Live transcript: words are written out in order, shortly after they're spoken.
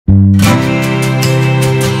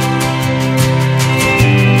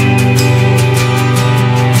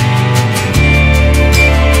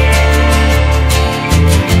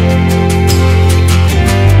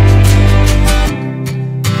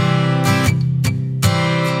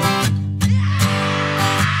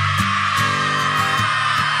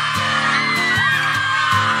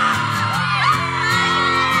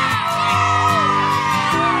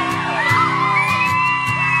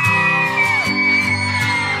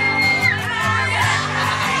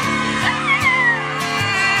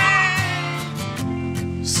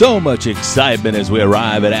So much excitement as we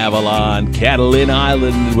arrive at Avalon, Catalina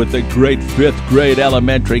Island with the great 5th grade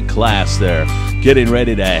elementary class there. Getting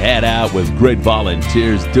ready to head out with great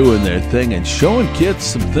volunteers doing their thing and showing kids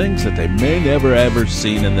some things that they may never ever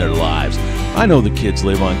seen in their lives. I know the kids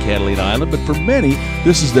live on Catalina Island, but for many,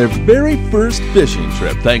 this is their very first fishing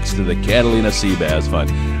trip thanks to the Catalina Seabass Fund.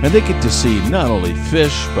 And they get to see not only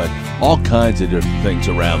fish, but all kinds of different things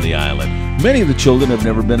around the island. Many of the children have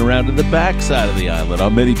never been around to the backside of the island.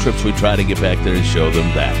 On many trips we try to get back there and show them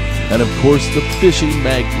that. And of course the fishing,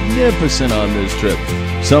 magnificent on this trip.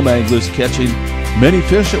 Some anglers catching many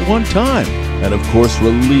fish at one time. And of course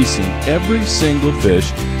releasing every single fish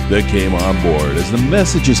that came on board. As the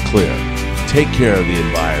message is clear, take care of the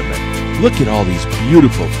environment. Look at all these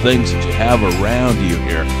beautiful things that you have around you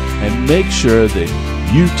here. And make sure that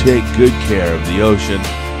you take good care of the ocean,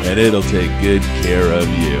 and it'll take good care of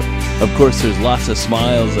you. Of course, there's lots of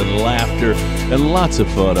smiles and laughter and lots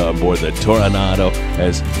of fun on board the Toronado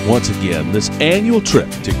as, once again, this annual trip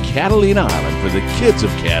to Catalina Island for the kids of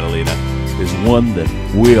Catalina is one that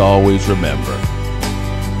we always remember.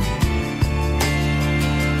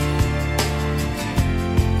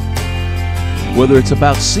 Whether it's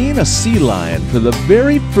about seeing a sea lion for the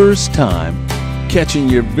very first time, catching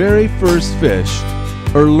your very first fish,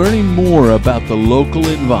 or learning more about the local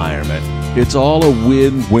environment, it's all a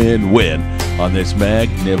win-win-win on this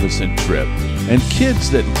magnificent trip. And kids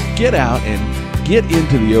that get out and get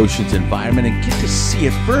into the ocean's environment and get to see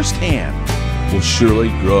it firsthand will surely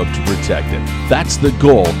grow up to protect it. That's the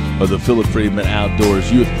goal of the Philip Friedman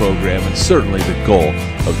Outdoors Youth Program, and certainly the goal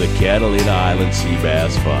of the Catalina Island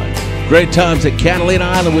Seabass Fund. Great times at Catalina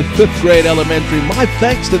Island with 5th grade elementary. My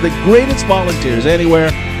thanks to the greatest volunteers anywhere.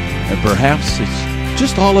 And perhaps it's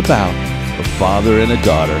just all about a father and a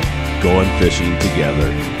daughter going fishing together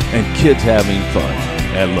and kids having fun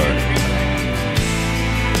and learning.